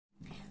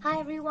Hi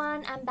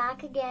everyone, I'm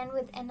back again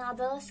with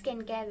another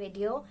skincare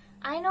video.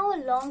 I know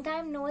a long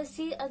time no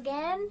see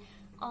again,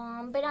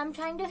 but I'm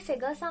trying to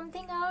figure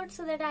something out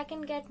so that I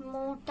can get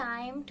more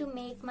time to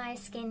make my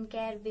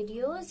skincare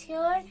videos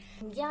here.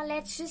 Yeah,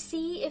 let's just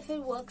see if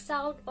it works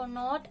out or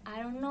not.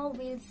 I don't know,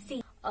 we'll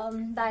see.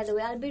 By the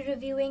way, I'll be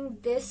reviewing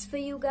this for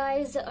you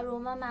guys, the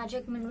Aroma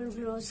Magic Mineral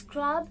Glow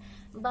Scrub.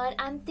 But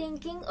I'm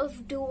thinking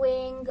of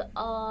doing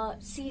a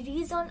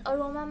series on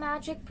Aroma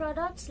Magic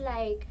products.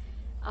 Like,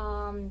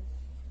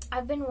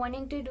 I've been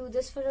wanting to do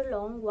this for a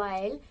long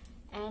while,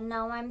 and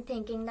now I'm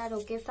thinking that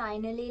okay,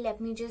 finally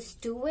let me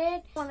just do it.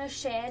 I want to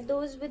share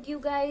those with you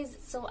guys,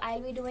 so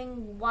I'll be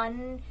doing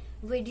one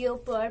video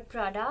per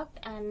product,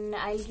 and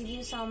I'll give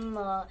you some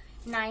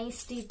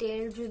nice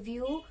detailed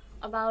review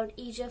about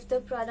each of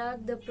the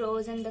product, the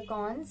pros and the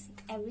cons,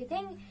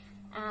 everything.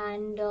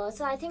 And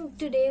so I think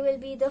today will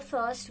be the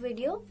first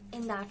video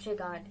in that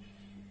regard.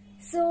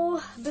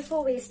 So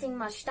before wasting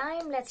much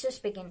time, let's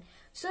just begin.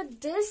 So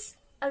this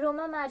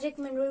Aroma Magic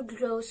Mineral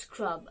Glow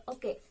Scrub.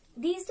 Okay,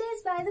 these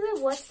days, by the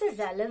way, what's the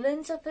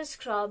relevance of a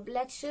scrub?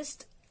 Let's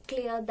just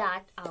clear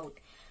that out.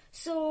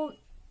 So,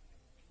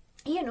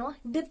 you know,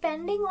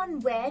 depending on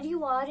where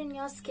you are in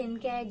your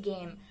skincare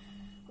game,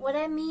 what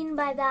I mean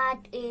by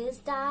that is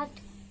that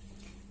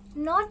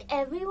not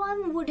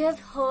everyone would have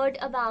heard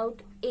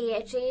about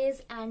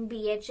AHAs and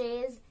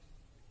BHAs.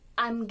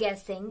 I'm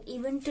guessing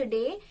even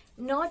today,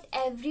 not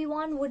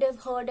everyone would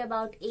have heard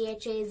about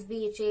AHAs,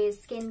 BHAs,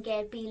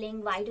 skincare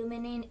peeling,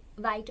 vitamin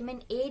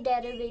A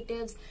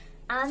derivatives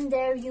and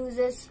their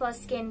uses for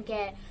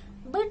skincare.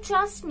 But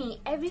trust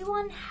me,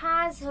 everyone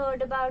has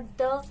heard about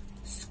the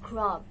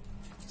scrub.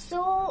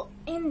 So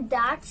in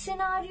that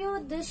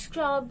scenario, this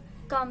scrub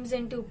comes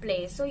into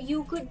play. So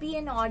you could be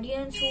an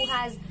audience who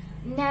has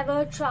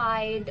never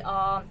tried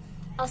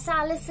a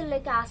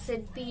salicylic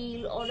acid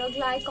peel or a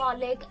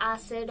glycolic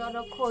acid or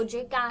a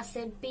kojic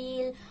acid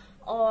peel,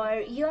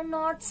 or you're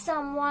not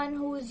someone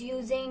who's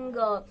using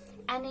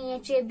an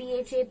AHA,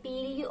 BHA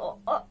peel,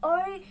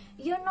 or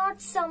you're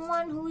not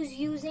someone who's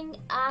using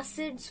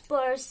acids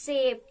per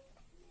se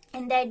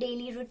in their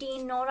daily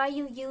routine, nor are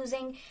you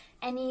using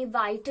any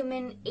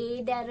vitamin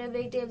A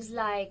derivatives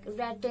like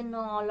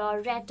retinol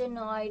or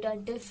retinoid or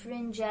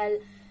different gel.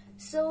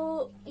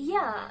 So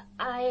yeah,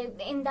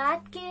 in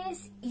that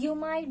case, you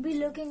might be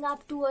looking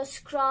up to a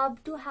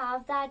scrub to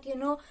have that, you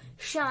know,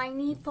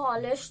 shiny,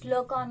 polished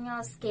look on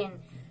your skin.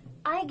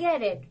 I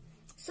get it.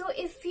 So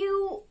if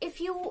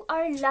you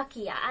are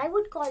lucky, I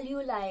would call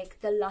you like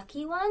the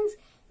lucky ones,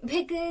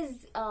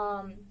 because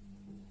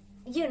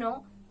you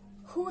know,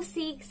 who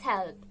seeks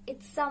help?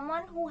 It's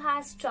someone who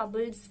has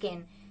troubled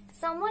skin.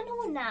 Someone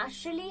who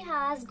naturally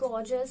has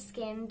gorgeous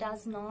skin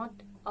does not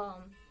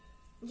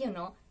you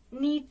know,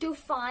 need to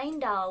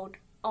find out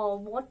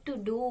what to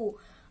do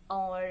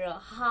or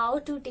how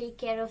to take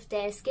care of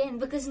their skin,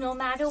 because no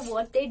matter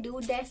what they do,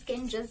 their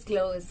skin just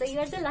glows. So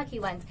you're the lucky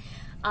ones.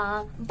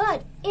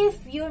 But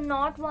if you're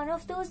not one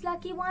of those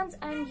lucky ones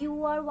and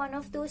you are one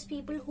of those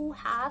people who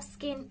have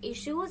skin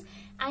issues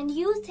and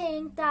you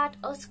think that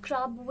a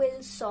scrub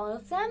will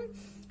solve them,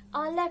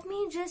 let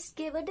me just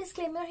give a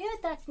disclaimer here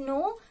that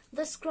no,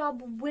 the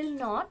scrub will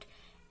not.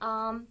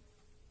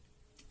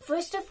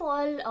 First of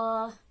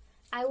all,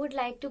 I would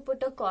like to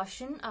put a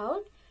caution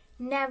out.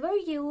 Never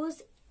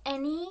use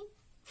any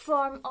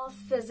form of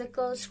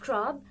physical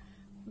scrub,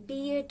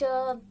 be it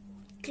a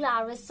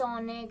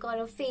Clarisonic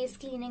or a face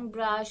cleaning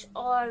brush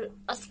or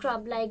a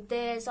scrub like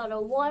this or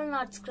a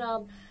walnut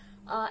scrub.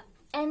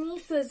 Any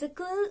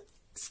physical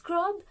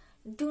scrub,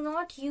 do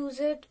not use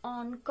it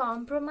on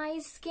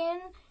compromised skin,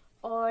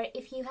 or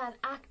if you have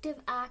active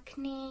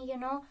acne, you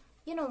know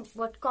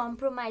what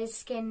compromised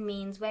skin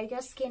means, where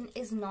your skin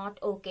is not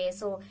okay.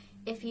 So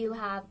if you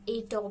have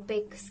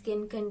atopic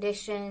skin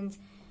conditions,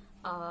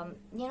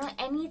 you know,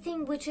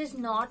 anything which is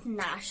not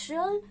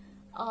natural,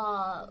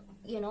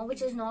 you know,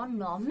 which is not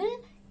normal,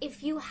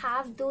 if you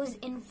have those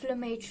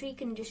inflammatory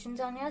conditions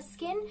on your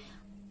skin,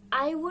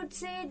 I would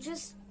say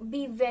just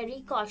be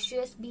very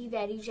cautious, be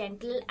very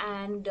gentle,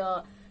 and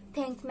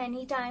think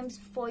many times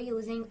before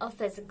using a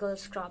physical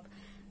scrub.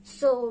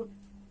 So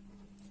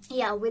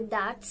yeah, with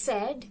that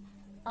said,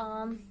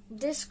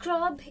 this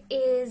scrub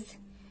is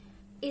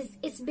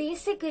it's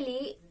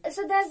basically,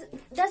 so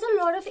there's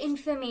a lot of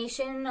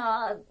information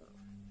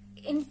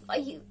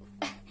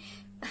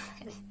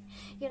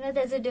you know,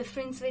 there's a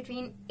difference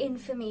between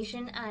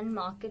information and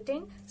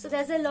marketing. So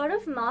there's a lot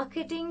of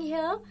marketing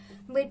here,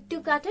 but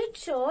to cut it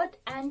short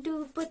and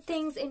to put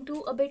things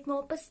into a bit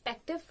more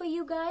perspective for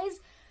you guys,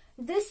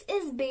 this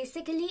is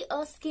basically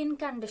a skin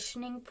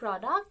conditioning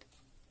product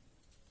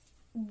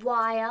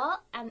via,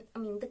 and I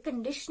mean the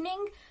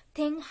conditioning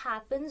thing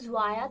happens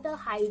via the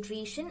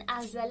hydration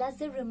as well as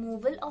the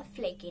removal of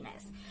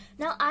flakiness.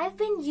 Now I've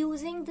been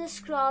using this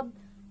scrub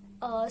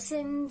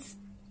since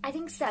I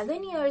think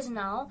 7 years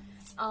now,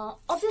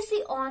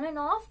 obviously on and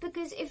off,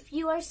 because if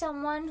you are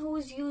someone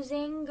who's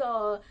using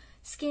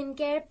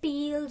skincare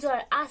peels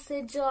or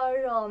acids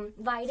or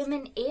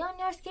vitamin A on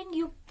your skin,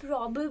 you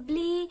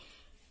probably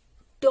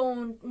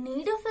don't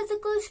need a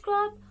physical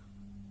scrub,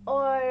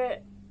 or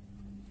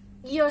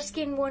your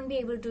skin won't be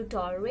able to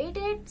tolerate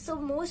it. So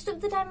most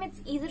of the time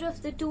it's either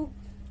of the two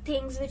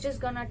things which is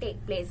gonna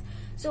take place.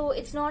 So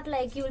it's not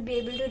like you'll be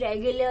able to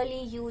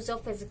regularly use a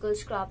physical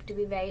scrub, to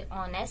be very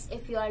honest,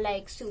 if you are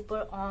like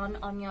super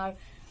on your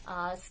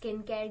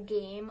skincare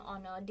game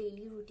on a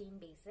daily routine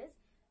basis.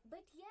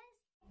 But yes,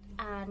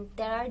 and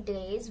there are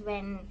days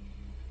when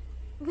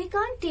we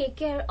can't take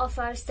care of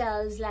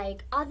ourselves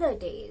like other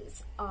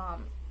days,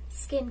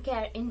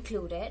 skincare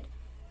included.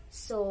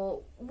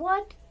 So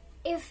what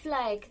if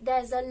like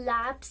there's a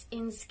lapse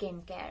in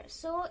skincare?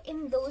 So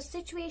in those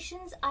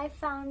situations, I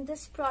found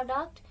this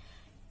product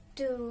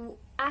to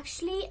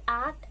actually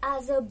act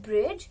as a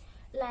bridge.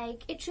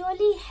 Like, it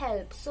really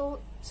helps.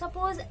 So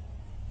suppose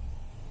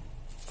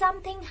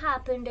something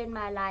happened in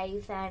my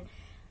life and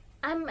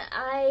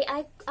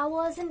I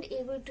wasn't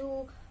able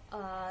to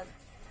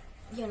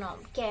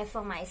care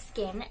for my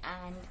skin,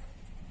 and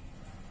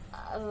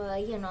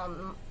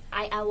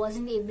I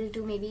wasn't able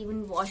to maybe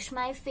even wash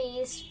my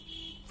face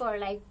for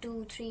like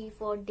 2, 3,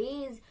 4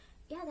 days.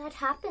 Yeah, that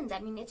happens. I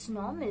mean, it's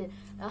normal.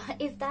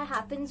 If that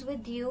happens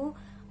with you,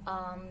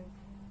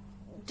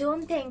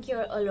 don't think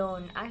you're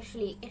alone.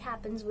 Actually, it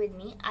happens with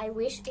me. I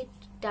wish it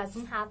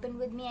doesn't happen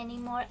with me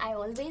anymore. I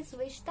always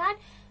wish that,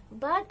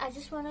 but I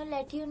just want to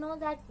let you know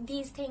that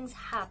these things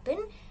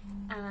happen.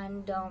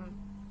 And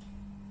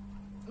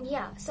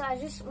yeah, so I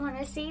just want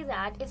to say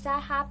that if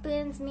that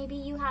happens, maybe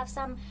you have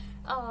some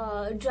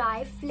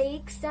dry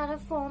flakes that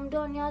have formed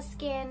on your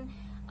skin,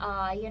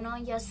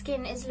 your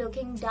skin is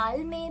looking dull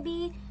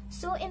maybe.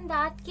 So in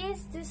that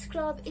case, this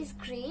scrub is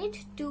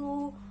great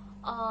to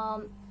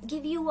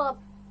give you a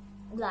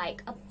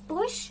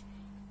push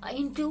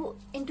into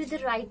the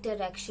right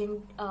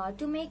direction,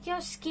 to make your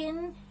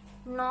skin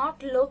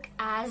not look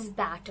as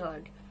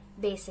battered,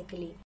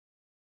 basically.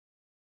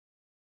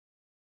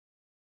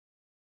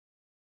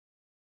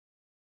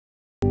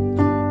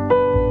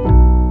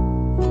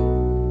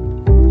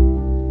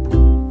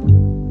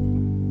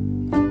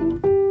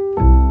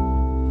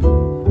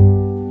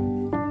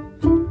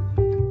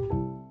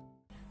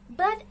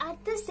 But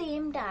at the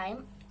same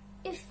time,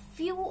 if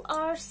you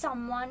are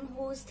someone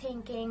who's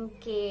thinking,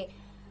 okay,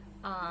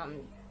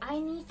 I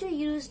need to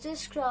use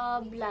this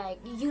scrub, like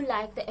you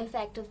like the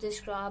effect of this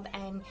scrub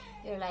and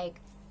you're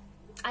like,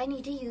 I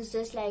need to use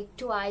this like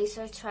twice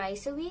or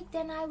thrice a week,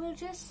 then I will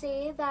just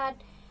say that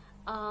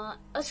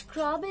a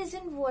scrub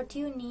isn't what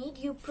you need.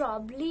 You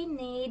probably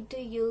need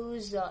to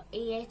use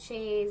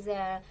AHAs,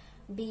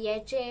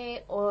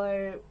 BHA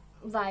or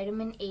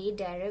vitamin A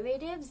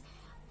derivatives.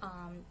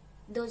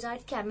 Those are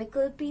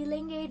chemical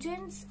peeling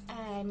agents,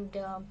 and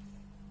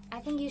I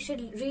think you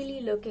should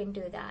really look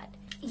into that.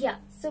 Yeah,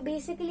 so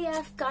basically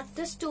I've cut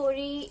the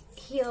story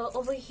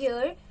over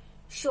here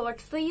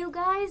short for you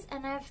guys,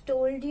 and I've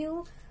told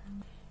you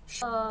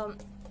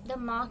the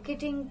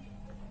marketing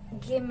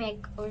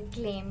gimmick or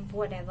claim,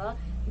 whatever,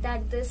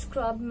 that this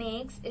scrub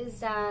makes is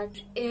that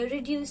it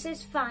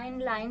reduces fine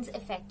lines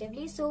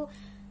effectively. So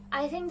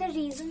I think the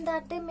reason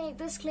that they make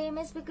this claim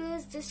is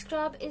because this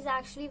scrub is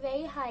actually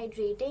very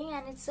hydrating,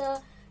 and it's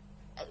a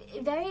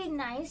very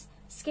nice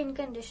skin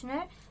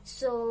conditioner.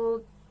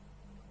 So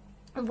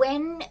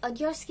when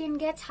your skin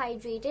gets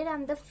hydrated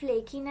and the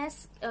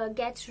flakiness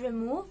gets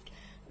removed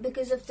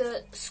because of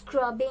the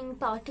scrubbing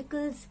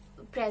particles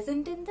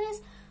present in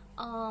this,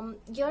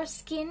 your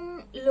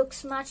skin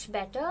looks much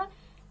better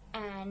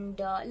and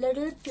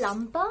little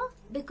plumper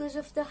because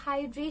of the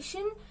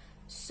hydration.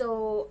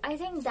 So I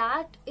think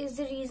that is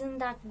the reason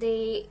that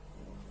they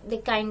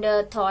kind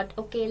of thought,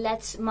 okay,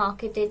 let's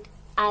market it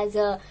as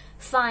a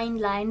fine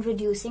line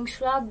reducing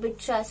scrub. But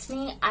trust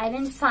me, I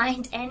didn't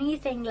find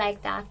anything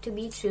like that to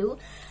be true.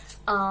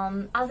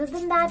 Other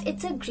than that,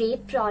 it's a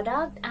great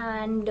product,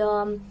 and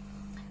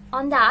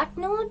on that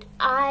note,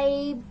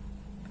 I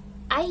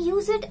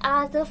use it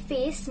as a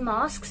face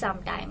mask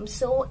sometimes.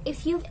 So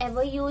if you've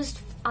ever used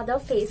other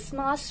face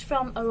masks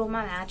from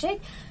Aroma Magic,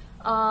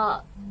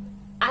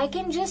 I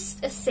can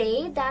just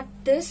say that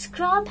this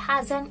scrub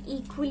has an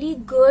equally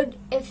good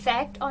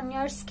effect on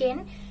your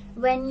skin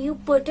when you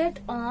put it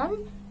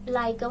on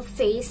like a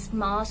face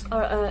mask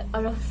or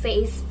a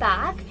face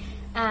pack,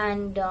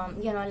 and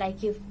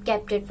like you've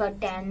kept it for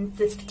 10,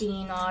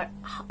 15 or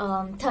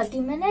 30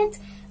 minutes,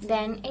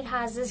 then it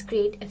has this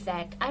great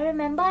effect. I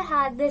remember I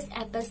had this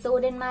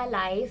episode in my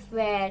life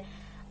where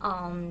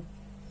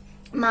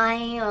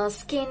my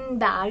skin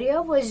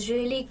barrier was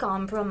really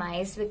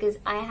compromised because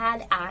I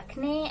had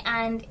acne,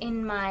 and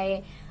in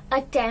my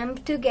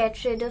attempt to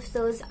get rid of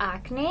those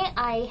acne,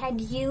 I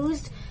had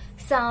used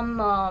some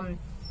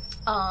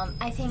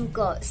I think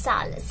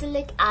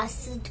salicylic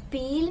acid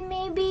peel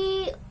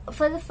maybe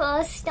for the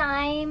first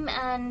time,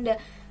 and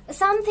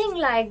something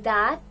like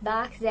that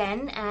back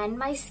then, and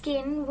my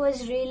skin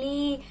was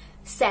really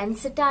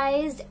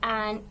sensitized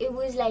and it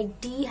was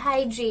like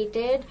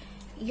dehydrated.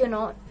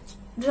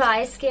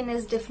 Dry skin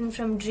is different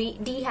from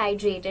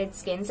dehydrated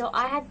skin, so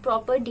I had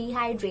proper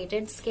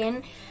dehydrated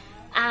skin,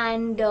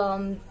 and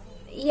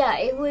yeah,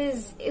 it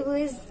was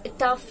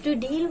tough to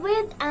deal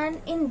with.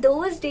 And in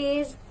those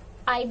days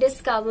I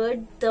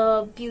discovered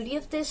the beauty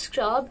of this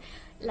scrub,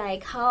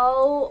 like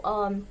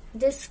how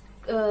this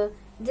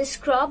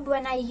scrub,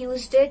 when I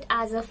used it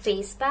as a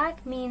face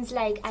pack, means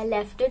like I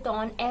left it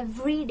on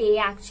every day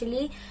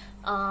actually.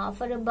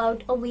 For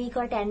about a week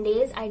or 10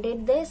 days I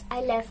did this.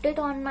 I left it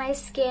on my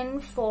skin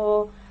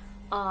for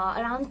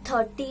around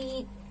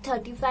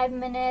 35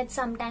 minutes,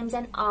 sometimes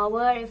an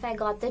hour if I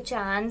got the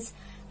chance.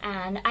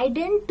 And I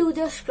didn't do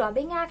the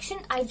scrubbing action,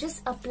 I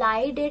just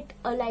applied it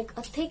like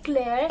a thick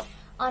layer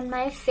on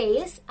my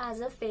face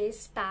as a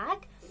face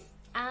pack,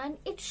 and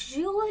it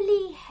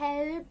really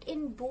helped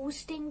in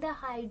boosting the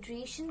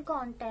hydration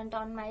content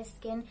on my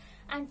skin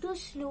and to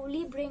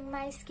slowly bring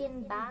my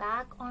skin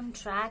back on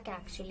track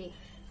actually.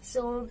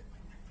 So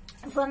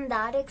from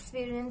that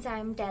experience,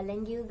 I'm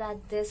telling you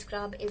that this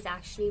scrub is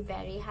actually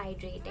very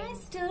hydrating. I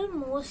still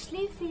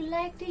mostly feel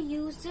like to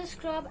use this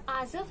scrub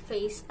as a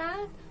face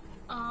pack,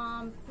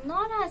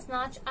 not as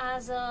much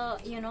as a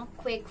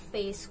quick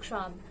face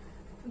scrub,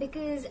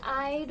 because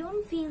I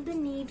don't feel the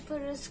need for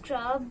a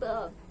scrub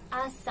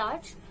as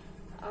such.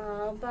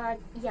 But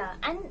yeah,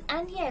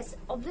 and yes,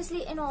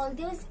 obviously in all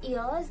these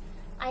years,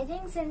 I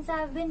think since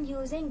I've been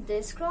using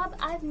this scrub,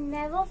 I've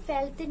never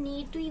felt the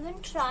need to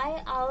even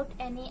try out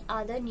any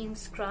other new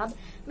scrub,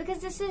 because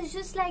this is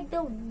just like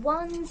the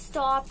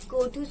one-stop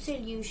go-to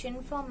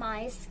solution for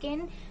my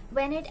skin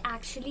when it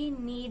actually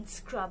needs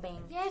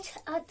scrubbing.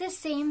 Yet at the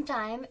same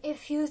time,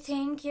 if you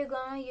think you're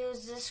gonna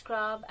use this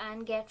scrub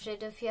and get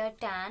rid of your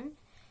tan,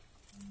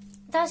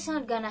 that's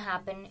not gonna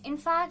happen. In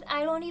fact,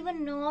 I don't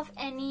even know of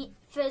any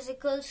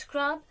physical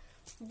scrub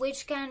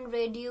which can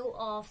rid you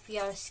of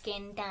your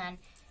skin tan.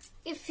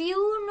 If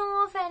you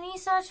know of any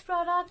such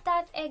product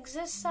that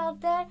exists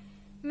out there,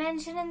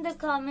 mention in the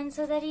comments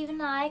so that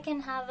even I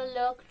can have a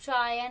look,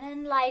 try and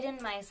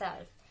enlighten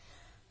myself.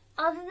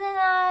 Other than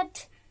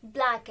that,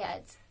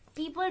 blackheads.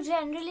 People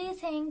generally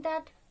think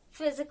that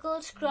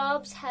physical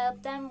scrubs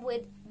help them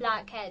with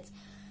blackheads.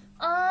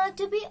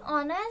 To be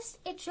honest,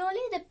 it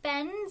really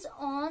depends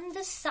on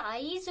the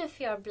size of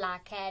your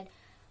blackhead.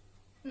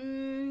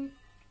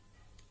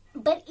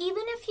 But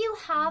even if you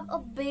have a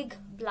big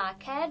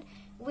blackhead,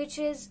 which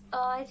is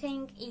I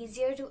think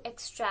easier to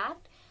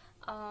extract,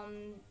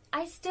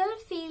 I still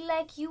feel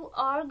like you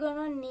are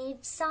gonna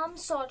need some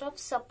sort of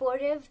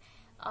supportive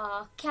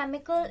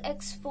chemical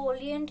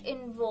exfoliant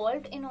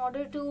involved in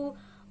order to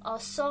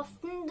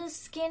soften the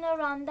skin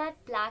around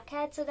that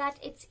blackhead so that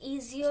it's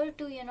easier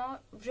to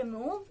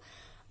remove.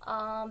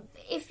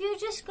 If you're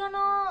just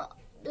gonna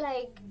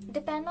like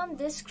depend on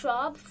this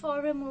scrub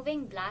for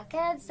removing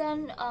blackheads,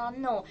 then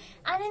no.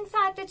 And in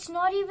fact, it's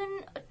not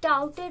even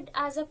touted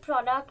as a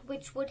product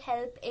which would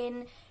help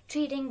in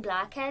treating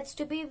blackheads,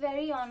 to be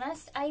very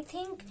honest. I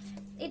think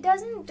it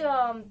doesn't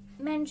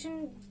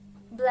mention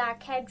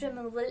blackhead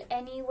removal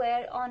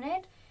anywhere on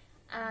it.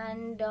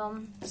 And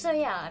so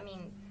yeah, I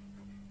mean,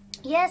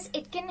 yes,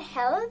 it can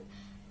help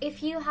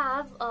if you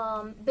have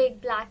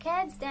big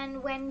blackheads.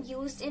 Then when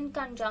used in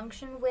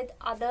conjunction with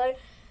other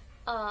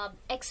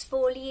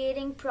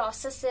exfoliating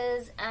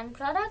processes and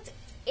products,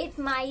 it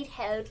might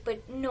help,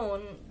 but no,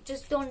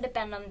 just don't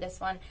depend on this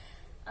one.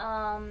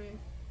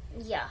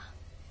 Yeah.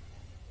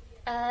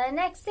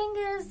 Next thing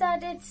is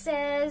that it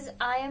says,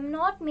 I am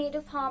not made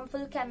of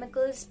harmful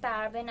chemicals,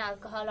 paraben,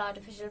 alcohol,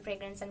 artificial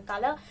fragrance and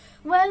color.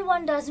 Well,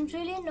 one doesn't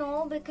really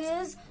know,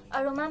 because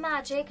Aroma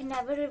Magic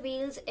never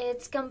reveals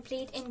its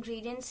complete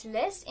ingredients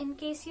list, in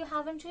case you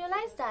haven't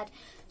realized that.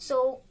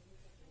 So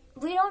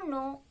we don't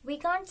know, we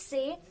can't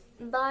say.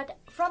 But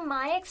from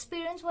my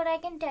experience, what I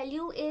can tell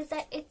you is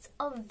that it's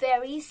a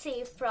very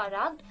safe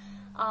product.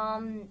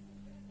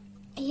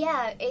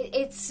 Yeah,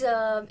 it's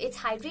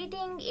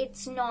hydrating,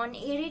 it's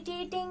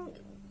non-irritating,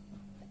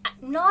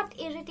 not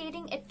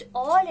irritating at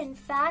all, in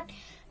fact,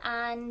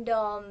 and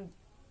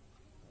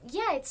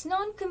yeah, it's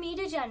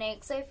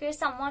non-comedogenic. So if you're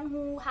someone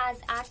who has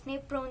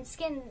acne-prone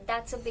skin,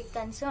 that's a big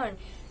concern,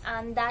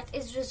 and that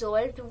is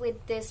resolved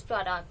with this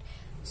product.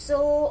 So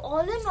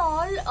all in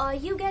all,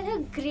 you get a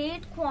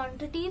great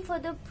quantity for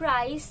the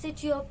price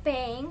that you're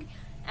paying,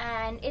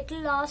 and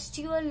it'll last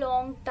you a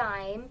long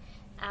time.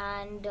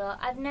 And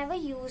I've never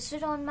used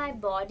it on my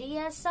body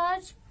as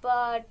such,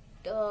 but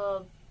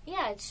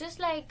yeah, it's just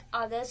like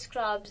other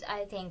scrubs,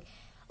 I think.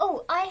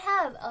 Oh, I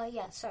have,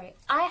 yeah, sorry,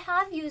 I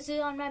have used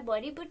it on my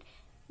body, but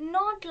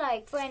not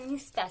like for any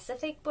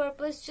specific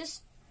purpose,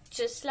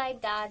 just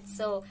like that.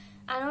 So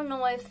I don't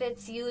know if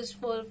it's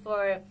useful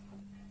for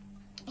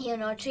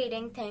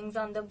treating things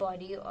on the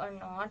body or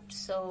not.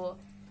 So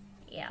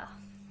yeah.